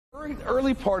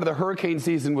Early part of the hurricane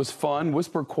season was fun,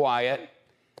 whisper quiet.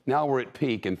 Now we're at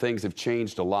peak and things have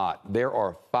changed a lot. There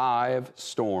are 5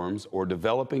 storms or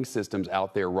developing systems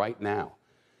out there right now.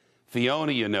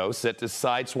 Fiona, you know, set to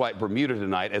sideswipe Bermuda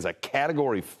tonight as a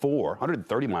Category 4,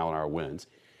 130-mile-an-hour winds.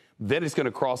 Then it's going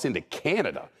to cross into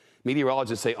Canada.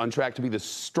 Meteorologists say on track to be the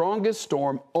strongest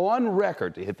storm on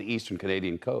record to hit the eastern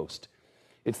Canadian coast.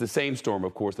 It's the same storm,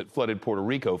 of course, that flooded Puerto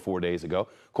Rico 4 days ago.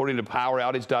 According to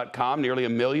PowerOutage.com, nearly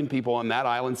 1 million people on that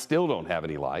island still don't have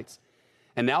any lights.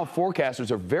 And now forecasters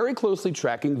are very closely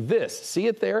tracking this. See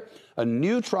it there? A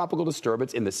new tropical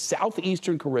disturbance in the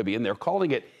southeastern Caribbean. They're calling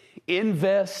it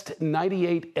Invest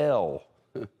 98L.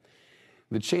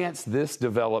 The chance this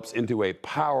develops into a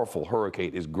powerful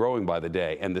hurricane is growing by the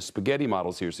day, and the spaghetti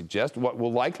models here suggest what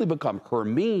will likely become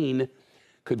Hermine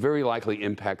could very likely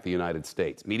impact the United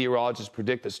States. Meteorologists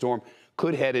predict the storm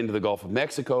could head into the Gulf of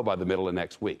Mexico by the middle of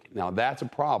next week. Now, that's a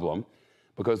problem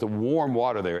because the warm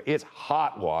water there, it's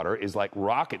hot water, is like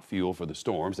rocket fuel for the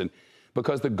storms. And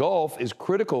because the Gulf is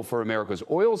critical for America's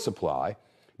oil supply,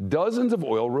 dozens of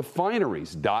oil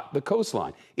refineries dot the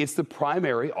coastline. It's the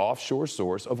primary offshore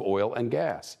source of oil and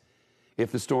gas.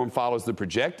 If the storm follows the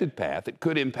projected path, it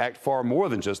could impact far more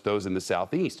than just those in the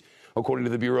southeast. According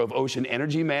to the Bureau of Ocean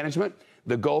Energy Management,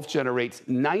 the Gulf generates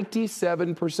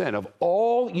 97% of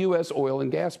all U.S. oil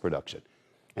and gas production.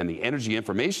 And the Energy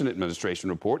Information Administration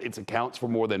report, it accounts for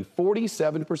more than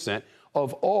 47%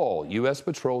 of all U.S.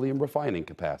 petroleum refining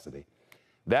capacity.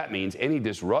 That means any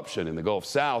disruption in the Gulf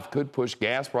South could push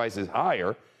gas prices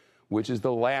higher, which is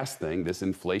the last thing this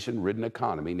inflation-ridden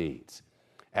economy needs.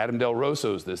 Adam Del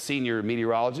Rosso is the senior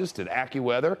meteorologist at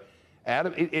AccuWeather.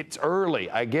 Adam, it's early,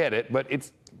 I get it, but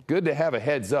it's good to have a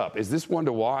heads up. Is this one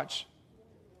to watch?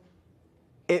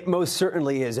 It most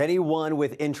certainly is. Anyone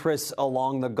with interests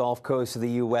along the Gulf Coast of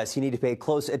the U.S., you need to pay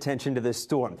close attention to this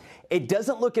storm. It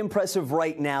doesn't look impressive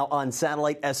right now on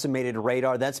satellite estimated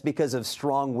radar. That's because of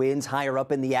strong winds higher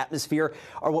up in the atmosphere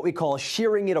are what we call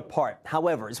shearing it apart.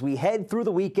 However, as we head through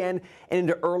the weekend and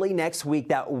into early next week,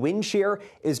 that wind shear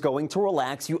is going to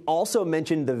relax. You also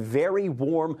mentioned the very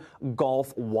warm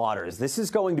Gulf waters. This is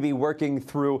going to be working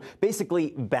through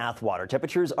basically bath water.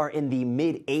 Temperatures are in the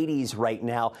mid-80s right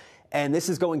now, and this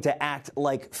is going to act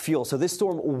like fuel. So this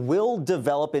storm will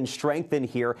develop and strengthen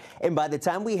here. And by the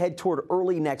time we head toward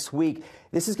early next week,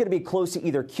 this is going to be close to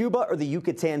either Cuba or the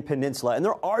Yucatan Peninsula. And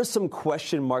there are some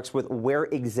question marks with where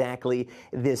exactly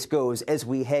this goes as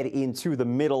we head into the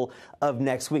middle of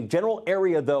next week. General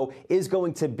area, though, is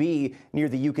going to be near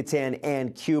the Yucatan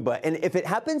and Cuba. And if it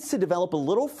happens to develop a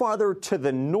little farther to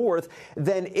the north,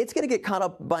 then it's going to get caught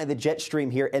up by the jet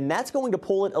stream here. And that's going to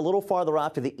pull it a little farther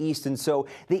off to the east. And so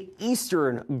the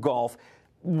eastern Gulf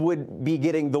would be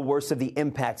getting the worst of the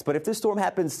impacts. But if this storm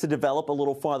happens to develop a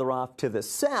little farther off to the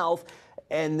south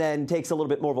and then takes a little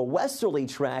bit more of a westerly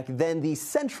track, then the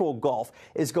central Gulf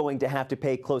is going to have to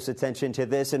pay close attention to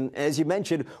this. And as you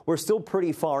mentioned, we're still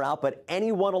pretty far out, but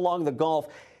anyone along the Gulf,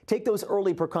 take those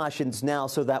early precautions now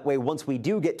so that way once we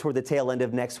do get toward the tail end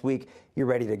of next week, you're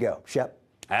ready to go. Shep.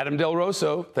 Adam Del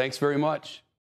Rosso, thanks very much.